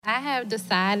I have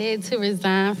decided to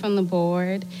resign from the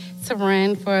board to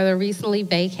run for the recently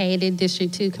vacated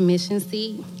District 2 Commission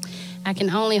seat. I can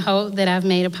only hope that I've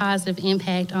made a positive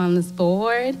impact on this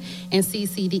board and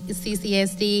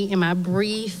CCSD in my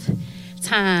brief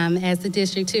time as the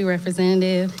District 2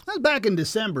 representative. That was back in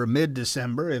December,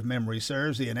 mid-December, if memory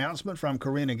serves, the announcement from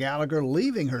Karina Gallagher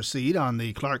leaving her seat on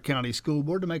the Clark County School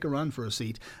Board to make a run for a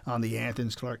seat on the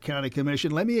Athens-Clarke County Commission.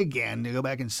 Let me again go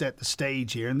back and set the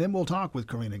stage here, and then we'll talk with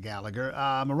Karina Gallagher.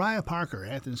 Mariah Parker,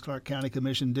 Athens-Clarke County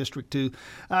Commission, District 2.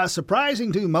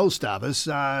 Surprising to most of us,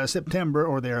 September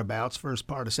or thereabouts, first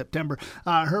part of September,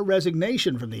 her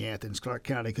resignation from the Athens-Clarke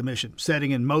County Commission,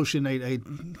 setting in motion a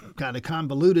kind of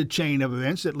convoluted chain of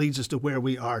events that leads us to where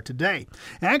we are today.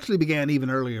 It actually began even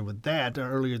earlier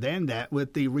than that,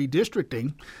 with the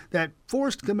redistricting that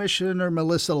forced Commissioner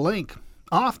Melissa Link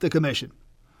off the commission.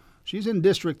 She's in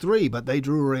District 3, but they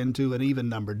drew her into an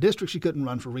even-numbered district. She couldn't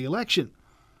run for re-election.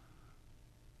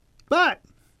 But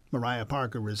Mariah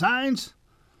Parker resigns.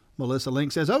 Melissa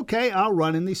Link says, okay, I'll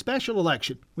run in the special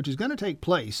election, which is going to take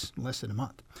place in less than a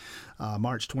month.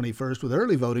 March 21st, with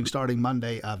early voting starting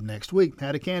Monday of next week.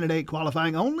 Had a candidate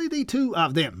qualifying, only the two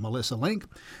of them, Melissa Link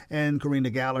and Karina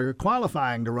Gallagher,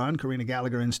 qualifying to run. Karina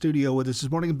Gallagher in studio with us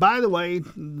this morning. By the way,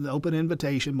 the open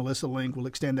invitation, Melissa Link will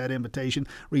extend that invitation.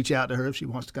 Reach out to her if she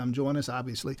wants to come join us.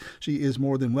 Obviously, she is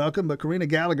more than welcome. But Karina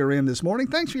Gallagher in this morning.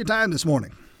 Thanks for your time this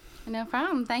morning. No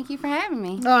problem. Thank you for having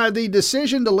me. The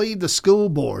decision to leave the school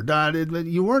board,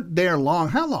 you weren't there long.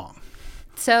 How long?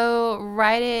 So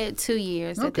right at 2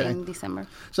 years at the Okay. end of December.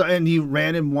 So, and you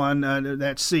ran and won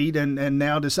that seat, and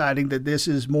now deciding that this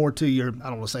is more to your, I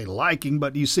don't want to say liking,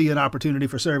 but you see an opportunity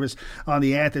for service on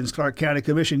the Athens-Clarke County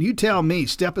Commission. You tell me,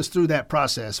 step us through that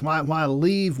process. Why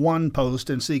leave one post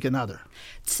and seek another?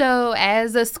 So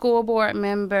as a school board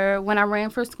member, when I ran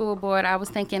for school board, I was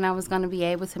thinking I was going to be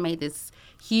able to make this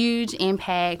huge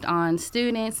impact on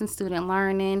students and student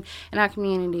learning in our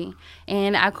community.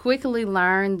 And I quickly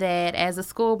learned that as a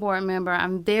school board member,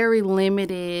 I'm very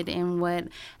limited in what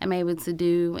I'm able to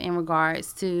do in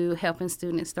regards to helping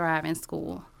students thrive in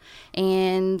school.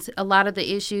 And a lot of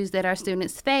the issues that our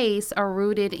students face are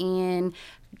rooted in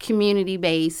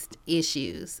community-based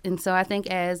issues. And so I think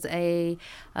as a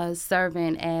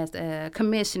servant, as a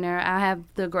commissioner, I have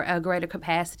a greater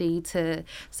capacity to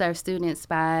serve students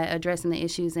by addressing the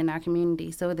issues in our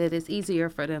community so that it's easier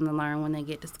for them to learn when they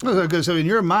get to school. Okay, so in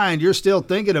your mind, you're still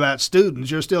thinking about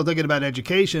students. You're still thinking about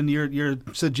education. You're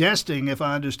suggesting, if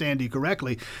I understand you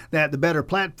correctly, that the better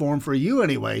platform for you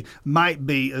anyway might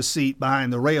be a seat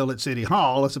behind the rail at City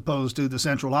Hall as opposed to the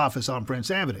central office on Prince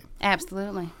Avenue.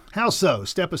 Absolutely. How so?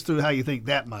 Step us through how you think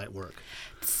that might work.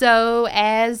 So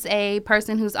as a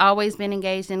person who's always been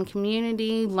engaged in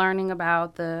community, learning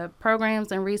about the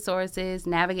programs and resources,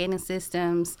 navigating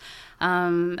systems,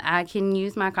 I can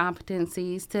use my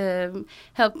competencies to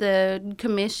help the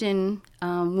commission,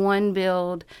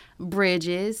 build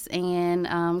bridges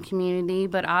and community,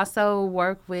 but also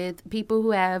work with people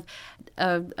who have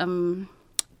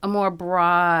a more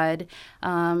broad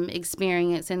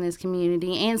experience in this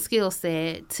community and skill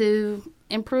set to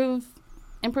improve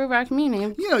our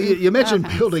community. You know, you mentioned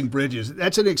building bridges.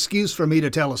 That's an excuse for me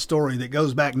to tell a story that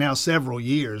goes back now several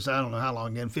years. I don't know how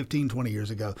long again, 15, 20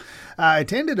 years ago. I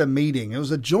attended a meeting. It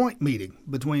was a joint meeting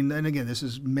between, and again, this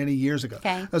is many years ago.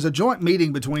 Okay. It was a joint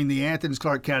meeting between the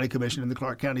Athens-Clarke County Commission and the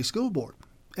Clark County School Board.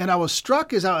 And I was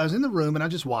struck as I was in the room and I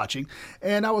was just watching,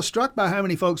 and I was struck by how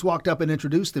many folks walked up and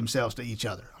introduced themselves to each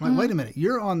other. I'm like, wait a minute,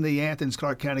 you're on the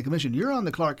Athens-Clarke County Commission. You're on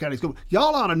the Clark County School.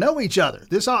 Y'all ought to know each other.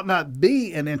 This ought not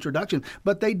be an introduction,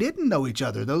 but they didn't know each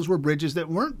other. Those were bridges that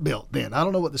weren't built then. I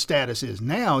don't know what the status is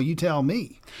now. You tell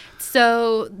me.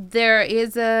 So there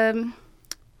is an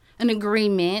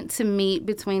agreement to meet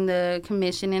between the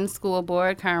commission and school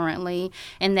board currently,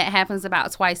 and that happens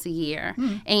about twice a year.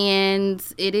 And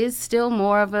it is still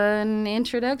more of an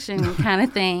introduction kind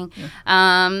of thing.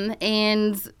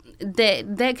 And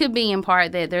that could be in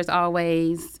part that there's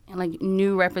always like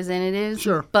new representatives.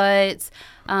 Sure. But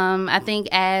I think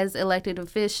as elected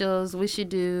officials, we should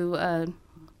do a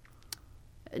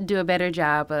better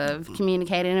job of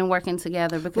communicating and working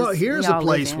together. Because well, here's a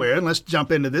place where, and let's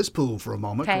jump into this pool for a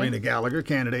moment. Okay. Karina Gallagher,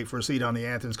 candidate for a seat on the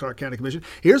Athens-Clarke County Commission.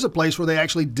 Here's a place where they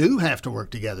actually do have to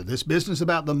work together. This business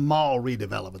about the mall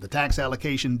redevelopment, the tax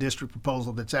allocation district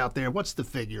proposal that's out there. What's the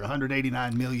figure?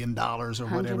 $189 million or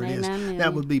whatever it is. $189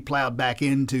 That would be plowed back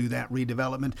into that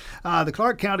redevelopment. The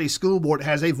Clark County School Board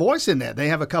has a voice in that. They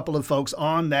have a couple of folks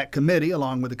on that committee,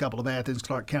 along with a couple of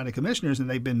Athens-Clarke County commissioners, and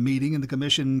they've been meeting in the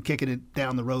commission, kicking it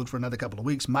down the the road for another couple of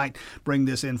weeks, might bring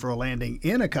this in for a landing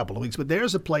in a couple of weeks. But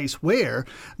there's a place where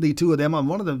the two of them on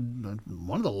one of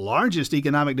the largest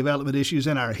economic development issues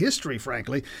in our history,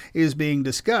 frankly, is being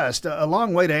discussed. A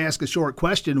long way to ask a short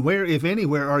question. Where, if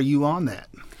anywhere, are you on that?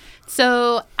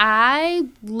 So I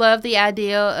love the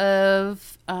idea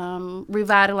of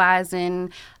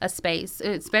revitalizing a space,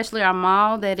 especially our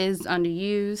mall that is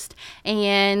underused.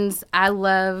 And I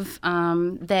love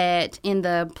that in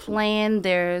the plan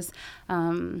there's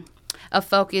a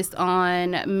focus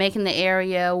on making the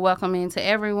area welcoming to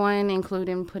everyone,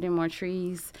 including putting more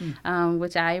trees,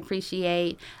 which I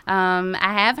appreciate. I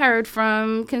have heard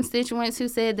from constituents who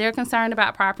said they're concerned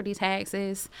about property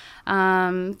taxes.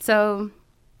 So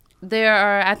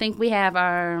I think we have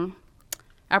our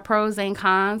pros and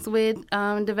cons with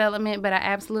development, but I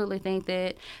absolutely think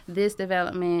that this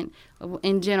development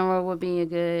in general would be a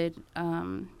good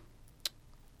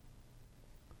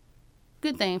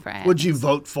thing for Athens. Would you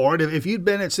vote for it? If you'd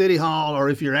been at City Hall, or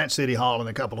if you're at City Hall in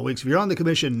a couple of weeks, if you're on the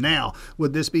commission now,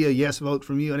 would this be a yes vote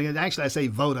from you? And actually, I say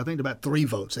vote. I think about 3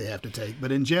 votes they have to take.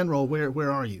 But in general,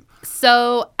 where are you?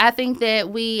 So I think that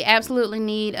we absolutely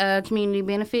need a community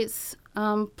benefits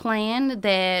plan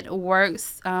that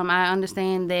works. I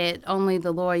understand that only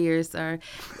the lawyers are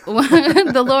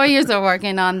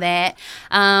working on that,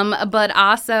 but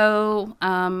also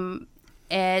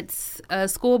at a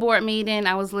school board meeting,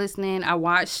 I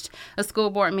watched a school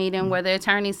board meeting where the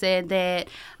attorney said that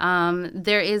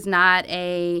there is not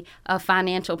a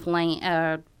financial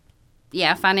plan,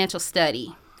 financial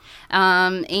study,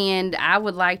 and I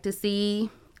would like to see,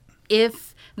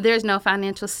 if there's no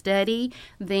financial study,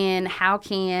 then how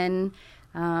can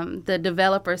the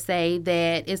developer say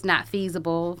that it's not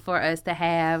feasible for us to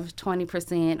have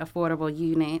 20% affordable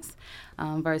units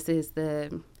versus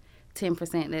the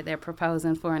 10% that they're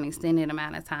proposing for an extended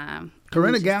amount of time?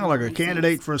 Corinna Gallagher,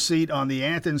 candidate for a seat on the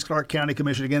Athens-Clarke County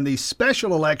Commission. Again, the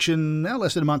special election, now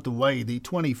less than a month away, the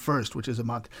 21st, which is a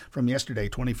month from yesterday,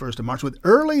 21st of March, with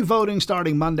early voting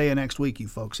starting Monday of next week, you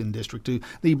folks in District 2.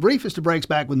 The briefest of breaks,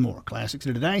 back with more. Classics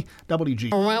of today,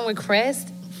 WG. Run with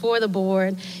Crest for the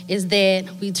board is that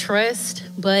we trust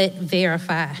but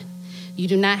verify. You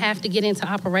do not have to get into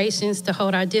operations to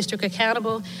hold our district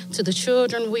accountable to the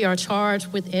children we are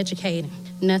charged with educating.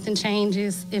 Nothing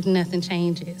changes if nothing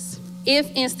changes.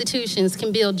 If institutions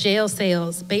can build jail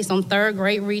cells based on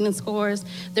third-grade reading scores,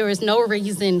 there is no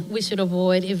reason we should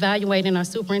avoid evaluating our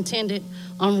superintendent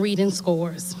on reading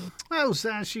scores. Well,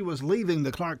 as she was leaving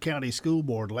the Clarke County School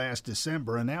Board last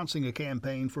December, announcing a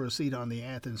campaign for a seat on the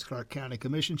Athens-Clarke County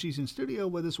Commission. She's in studio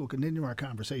with us. We'll continue our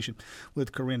conversation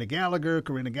with Corinna Gallagher.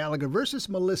 Corinna Gallagher versus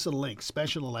Melissa Link,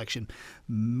 special election,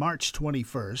 March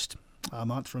 21st. A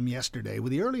month from yesterday,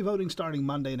 with the early voting starting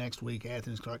Monday next week,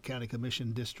 Athens-Clarke County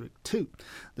Commission District 2.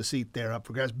 The seat there up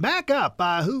for grabs. Back up,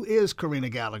 who is Corinna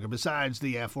Gallagher besides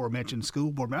the aforementioned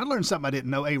school board? I learned something I didn't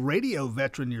know. A radio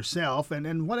veteran yourself,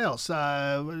 and what else?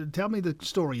 Tell me the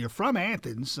story. You're from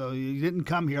Athens, so you didn't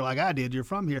come here like I did. You're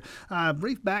from here.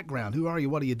 Brief background. Who are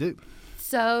you? What do you do?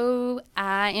 So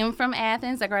I am from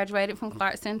Athens. I graduated from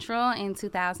Clark Central in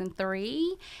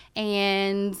 2003,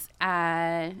 and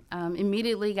I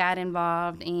immediately got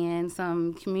involved in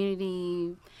some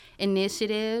community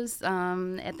initiatives.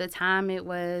 At the time, it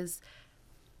was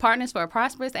Partners for a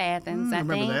Prosperous Athens, I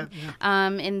think. That, yeah.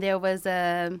 And there was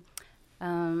a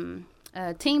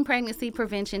teen pregnancy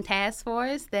prevention task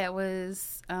force that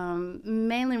was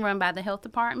mainly run by the health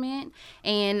department.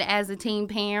 And as a teen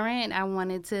parent, I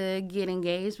wanted to get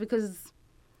engaged because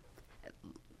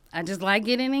I just like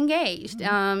getting engaged.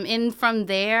 Mm-hmm. And from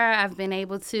there, I've been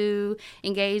able to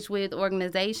engage with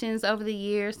organizations over the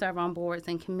years, serve on boards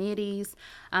and committees.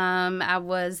 I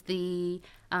was the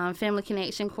Family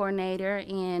Connection Coordinator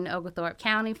in Oglethorpe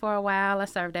County for a while. I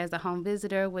served as a home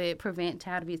visitor with Prevent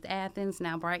Child Abuse Athens,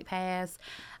 now Bright Pass,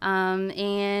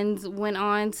 and went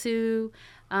on to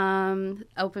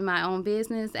open my own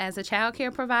business as a child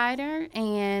care provider.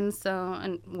 And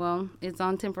so, it's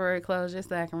on temporary closure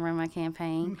so I can run my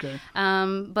campaign. Okay.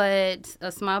 But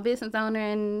a small business owner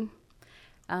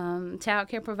and child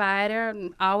care provider,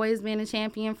 always been a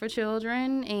champion for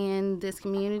children in this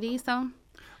community. So.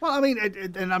 Well, I mean,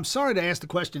 and I'm sorry to ask the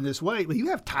question this way, but you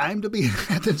have time to be in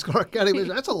Athens-Clarke County.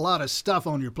 That's a lot of stuff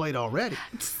on your plate already.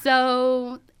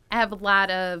 So I have a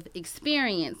lot of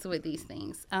experience with these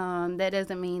things. That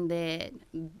doesn't mean that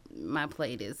my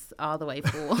plate is all the way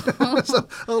full. So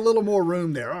a little more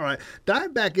room there. All right.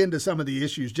 Dive back into some of the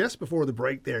issues. Just before the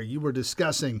break there, you were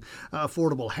discussing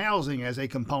affordable housing as a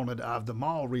component of the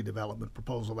mall redevelopment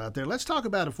proposal out there. Let's talk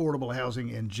about affordable housing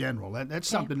in general. That's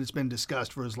something that's been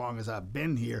discussed for as long as I've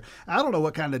been here. I don't know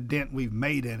what kind of dent we've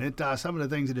made in it. Some of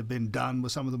the things that have been done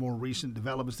with some of the more recent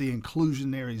developments, the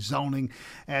inclusionary zoning,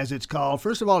 as it's called.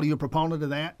 First of all, are you a proponent of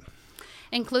that?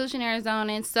 Inclusionary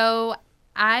zoning. So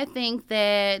I think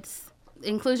that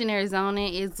inclusionary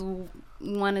zoning is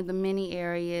one of the many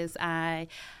areas I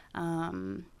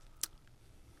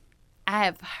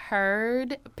have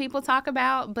heard people talk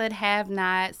about, but have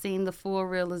not seen the full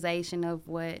realization of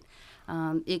what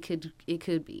it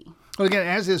could be. Well, again,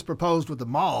 as is proposed with the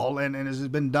mall, and as has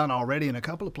been done already in a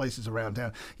couple of places around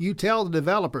town, you tell the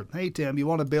developer, hey, Tim, you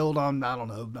want to build on,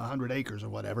 100 acres or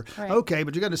whatever. Right. Okay,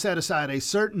 but you're going to set aside a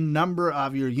certain number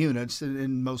of your units,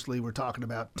 and mostly we're talking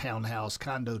about townhouse,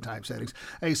 condo type settings.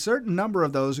 A certain number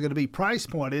of those are going to be price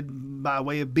pointed by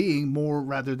way of being more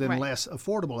rather than less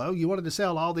affordable. Oh, you wanted to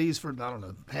sell all these for,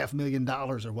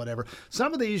 $500,000 or whatever.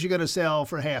 Some of these you're going to sell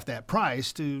for half that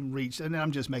price to reach, and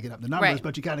I'm just making up the numbers,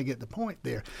 but you kind of get the point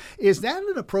there. Is that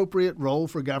an appropriate role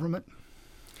for government?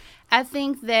 I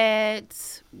think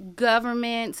that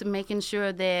government, making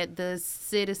sure that the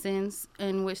citizens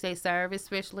in which they serve,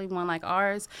 especially one like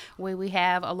ours, where we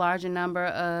have a larger number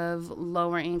of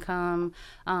lower income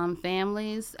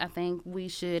families, I think we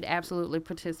should absolutely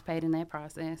participate in that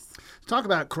process. Talk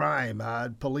about crime,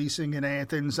 policing in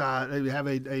Athens. We have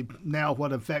a now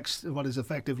what is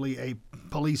effectively a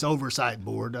police oversight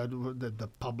board, the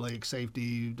public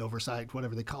safety oversight,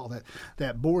 whatever they call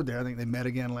that board there. I think they met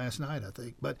again last night, I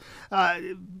think. But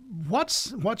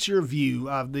what's your view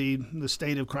of the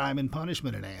state of crime and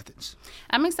punishment in Athens?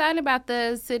 I'm excited about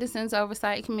the Citizens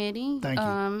Oversight Committee. Thank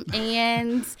you.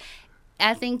 And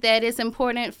I think that it's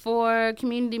important for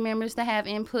community members to have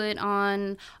input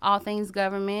on all things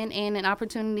government, and an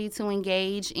opportunity to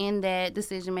engage in that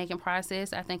decision-making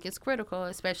process, I think, is critical,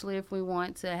 especially if we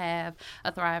want to have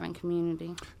a thriving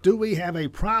community. Do we have a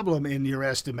problem, in your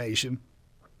estimation,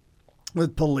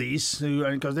 with police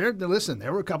because there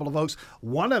were a couple of folks,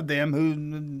 one of them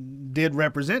who did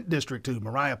represent District 2,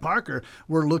 Mariah Parker,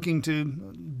 were looking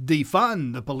to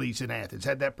defund the police in Athens,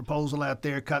 had that proposal out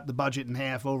there, cut the budget in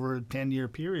half over a 10-year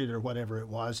period or whatever it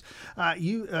was.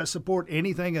 You support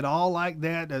anything at all like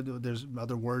that? There's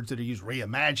other words that are used,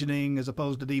 reimagining as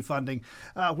opposed to defunding.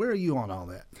 Where are you on all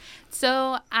that?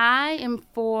 So I am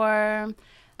for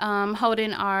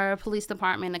holding our police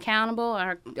department accountable,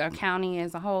 our county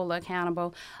as a whole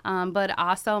accountable, but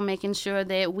also making sure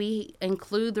that we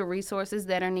include the resources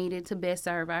that are needed to best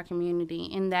serve our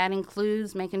community. And that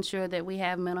includes making sure that we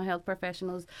have mental health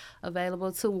professionals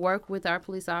available to work with our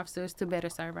police officers to better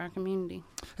serve our community.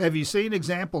 Have you seen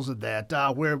examples of that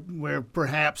where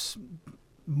perhaps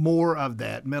more of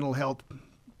that mental health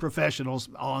professionals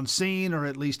on scene, or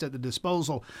at least at the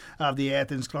disposal of the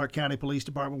Athens Clarke County Police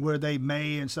Department, where they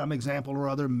may, in some example or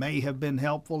other, may have been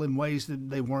helpful in ways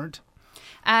that they weren't?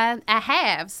 I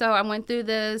have. So I went through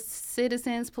the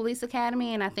Citizens Police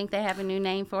Academy, and I think they have a new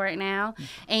name for it now.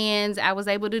 And I was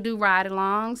able to do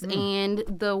ride-alongs, and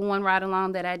the one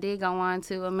ride-along that I did go on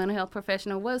to, a mental health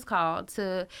professional was called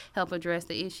to help address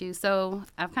the issue. So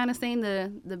I've kind of seen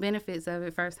the benefits of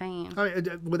it firsthand.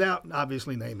 Without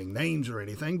obviously naming names or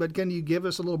anything, but can you give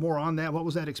us a little more on that? What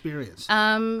was that experience?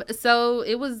 So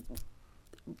it was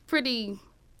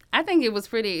I think it was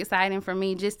pretty exciting for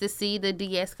me just to see the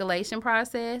de-escalation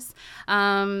process.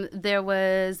 There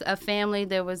was a family,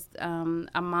 there was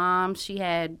a mom, she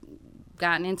had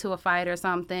gotten into a fight or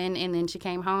something, and then she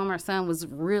came home. Her son was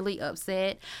really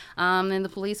upset, and the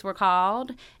police were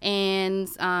called. And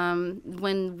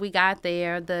when we got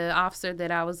there, the officer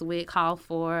that I was with called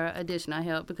for additional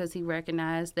help because he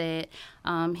recognized that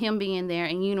him being there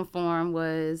in uniform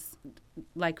was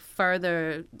like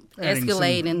further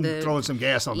escalating throwing some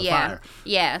gas on the fire.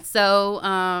 Yeah. So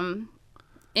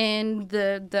and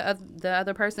the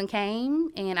other person came,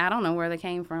 and I don't know where they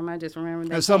came from. I just remember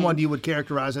that. As someone you would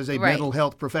characterize as a mental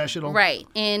health professional? Right,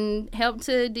 and helped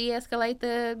to de-escalate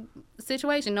the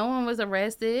situation. No one was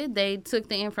arrested. They took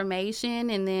the information,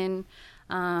 and then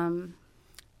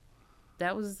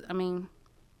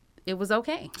it was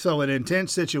okay. So an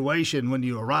intense situation when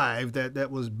you arrived, that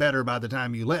was better by the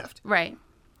time you left. Right.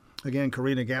 Again,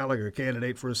 Karina Gallagher,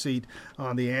 candidate for a seat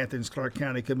on the Athens-Clarke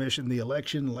County Commission. The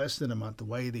election less than a month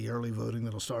away, the early voting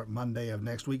that'll start Monday of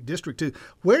next week. District 2,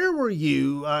 where were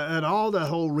you at all the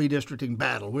whole redistricting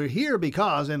battle? We're here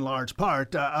because, in large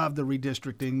part, of the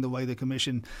redistricting, the way the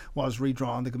commission was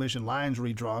redrawn, the commission lines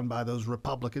redrawn by those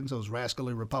Republicans, those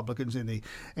rascally Republicans in the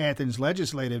Athens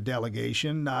legislative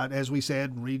delegation. As we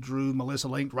said, redrew Melissa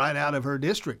Link right out of her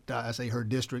district. I say her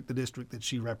district, the district that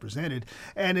she represented.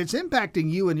 And it's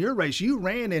impacting you and your race. You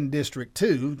ran in District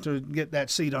 2 to get that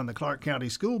seat on the Clarke County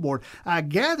School Board. I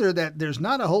gather that there's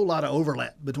not a whole lot of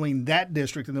overlap between that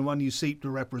district and the one you seek to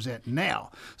represent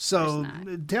now. So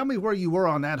tell me where you were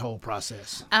on that whole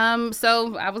process.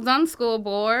 So I was on the school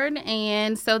board,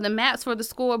 and so the maps for the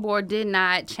school board did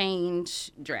not change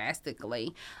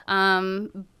drastically.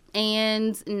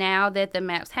 And now that the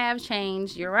maps have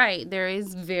changed, you're right, there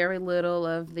is very little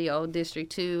of the old District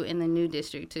 2 and the new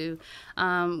District 2,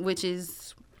 which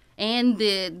is... And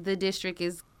the district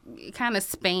kind of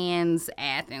spans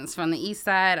Athens from the east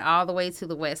side all the way to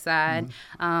the west side,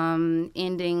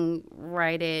 ending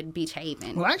right at Beach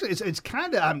Haven. Well, actually, it's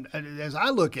kind of, as I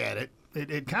look at it,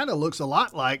 it kind of looks a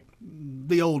lot like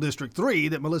the old District 3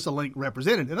 that Melissa Link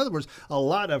represented. In other words, a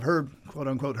lot of her, quote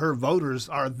unquote, her voters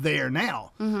are there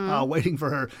now, waiting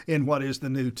for her in what is the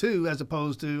new 2, as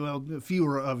opposed to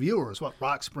fewer of yours,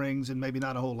 Rock Springs and maybe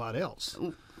not a whole lot else.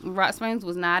 Rock Springs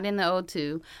was not in the old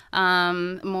 2,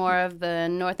 more of the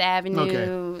North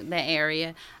Avenue, the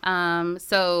area.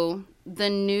 So the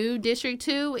new District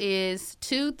 2 is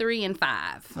 2, 3, and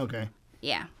 5. Okay.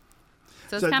 Yeah.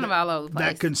 So it's kind of all over the place.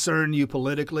 That concern you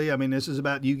politically? I mean, this is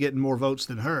about you getting more votes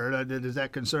than her. Does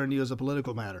that concern you as a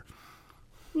political matter?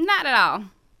 Not at all.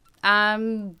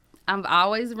 I've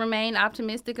always remained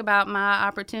optimistic about my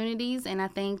opportunities, and I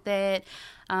think that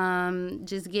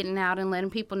just getting out and letting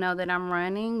people know that I'm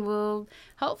running will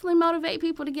hopefully motivate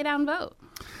people to get out and vote.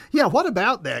 Yeah, what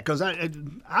about that? Because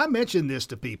I mentioned this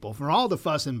to people for all the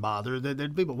fuss and bother.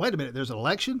 That people, wait a minute, there's an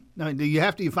election? I mean, do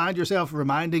you find yourself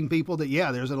reminding people that,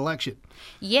 yeah, there's an election?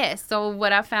 Yes. So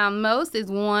what I found most is,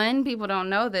 1, people don't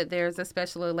know that there's a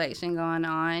special election going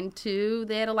on. 2,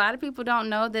 that a lot of people don't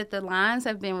know that the lines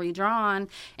have been redrawn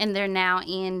and they're now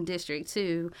in District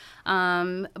 2.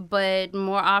 But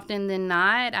more often than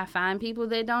not, I find people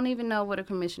that don't even know what a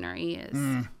commissioner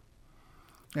is.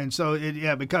 And so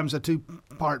it becomes a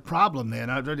 2-part problem then.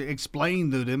 I've already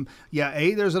explained to them,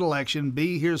 A, there's an election,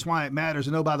 B, here's why it matters,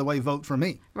 and oh, by the way, vote for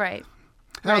me. Right.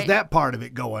 How's that part of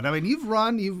it going? I mean, you've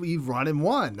run and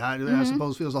won. I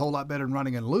suppose feels a whole lot better than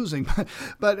running and losing.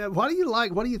 But what do you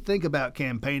like? What do you think about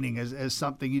campaigning as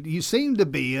something? You seem to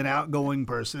be an outgoing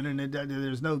person, and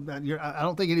there's no. I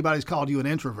don't think anybody's called you an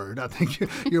introvert. I think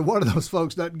you're one of those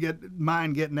folks that doesn't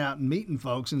mind getting out and meeting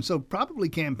folks, and so probably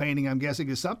campaigning, I'm guessing,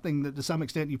 is something that to some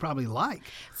extent you probably like.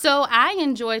 So I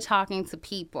enjoy talking to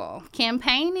people.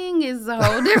 Campaigning is a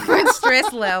whole different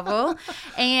stress level,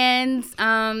 and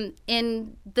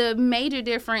the major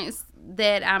difference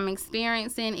that I'm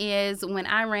experiencing is when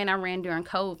I ran during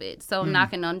COVID. So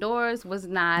knocking on doors was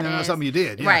not something you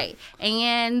did. Yeah. Right.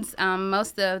 And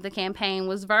most of the campaign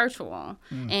was virtual.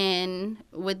 And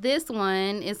with this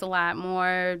one, it's a lot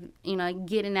more,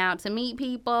 getting out to meet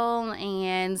people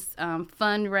and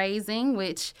fundraising,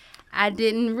 which I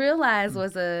didn't realize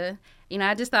was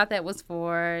I just thought that was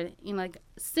for,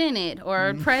 Senate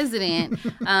or president.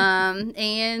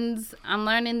 And I'm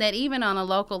learning that even on a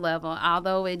local level,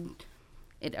 although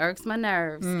it irks my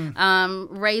nerves,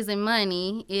 raising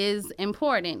money is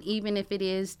important, even if it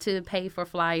is to pay for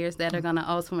flyers that are going to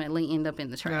ultimately end up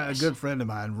in the trash. A good friend of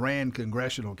mine ran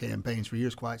congressional campaigns for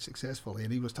years quite successfully,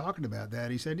 and he was talking about that.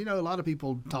 He said, a lot of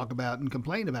people talk about and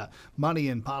complain about money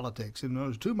in politics, and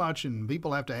there's too much, and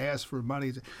people have to ask for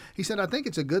money. He said, I think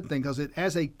it's a good thing because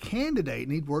as a candidate,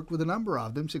 and he'd worked with a number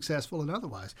of them, successful and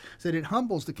otherwise, said it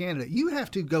humbles the candidate. You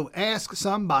have to go ask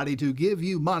somebody to give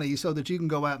you money so that you can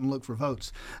go out and look for votes.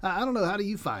 I don't know. How do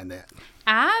you find that?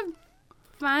 I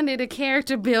find it a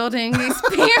character building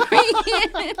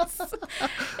experience.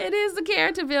 It is a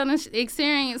character building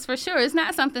experience for sure. It's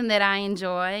not something that I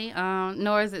enjoy,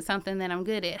 nor is it something that I'm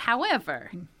good at. However,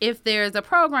 if there's a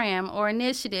program or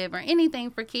initiative or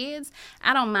anything for kids,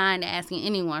 I don't mind asking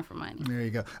anyone for money. There you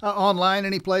go. Online,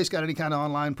 any place got any kind of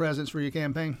online presence for your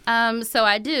campaign? So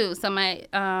I do. So my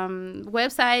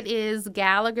website is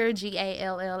Gallagher,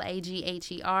 GALLAGHER,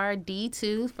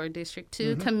 D2 for District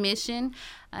 2 Commission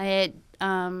at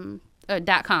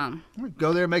 .com.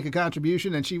 Go there, make a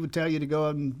contribution, and she would tell you to go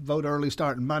and vote early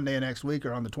starting Monday next week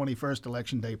or on the 21st,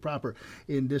 Election Day proper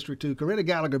in District 2. Karina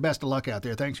Gallagher, best of luck out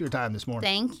there. Thanks for your time this morning.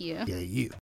 Thank you. Yeah, you.